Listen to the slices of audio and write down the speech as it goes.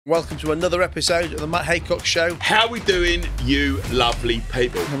Welcome to another episode of the Matt Haycox Show. How we doing, you lovely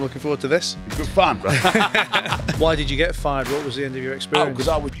people? I'm looking forward to this. Good fun. Why did you get fired? What was the end of your experience? Oh, because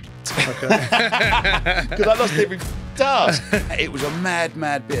I was... Okay. Because I lost every task. It was a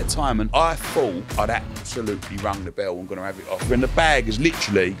mad bit of time, and I thought I'd absolutely rung the bell and gonna have it off. When the bag has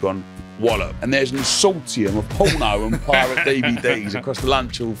literally gone wallop, and there's an consortium of porno and pirate DVDs across the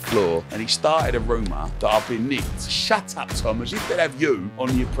lunch hall floor, and he started a rumour that I've been nicked. Shut up, Tom, as if they'd have you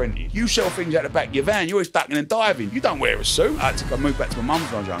on The Apprentice. You sell things out the back of your van, you're always ducking and diving. You don't wear a suit. I moved back to my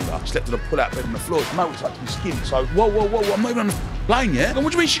mum's when I was younger. Slept on a pull-out bed on the floor. My mate was touching my skin, so whoa, I'm moving on the plane, yeah? What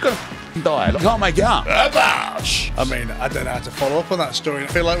do you mean she's gonna die? I can't make it up. I mean, I don't know how to follow up on that story. I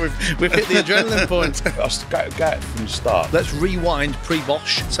feel like we've hit the adrenaline point. I'll go from the start. Let's rewind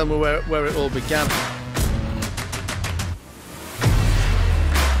pre-Bosch, somewhere where it all began.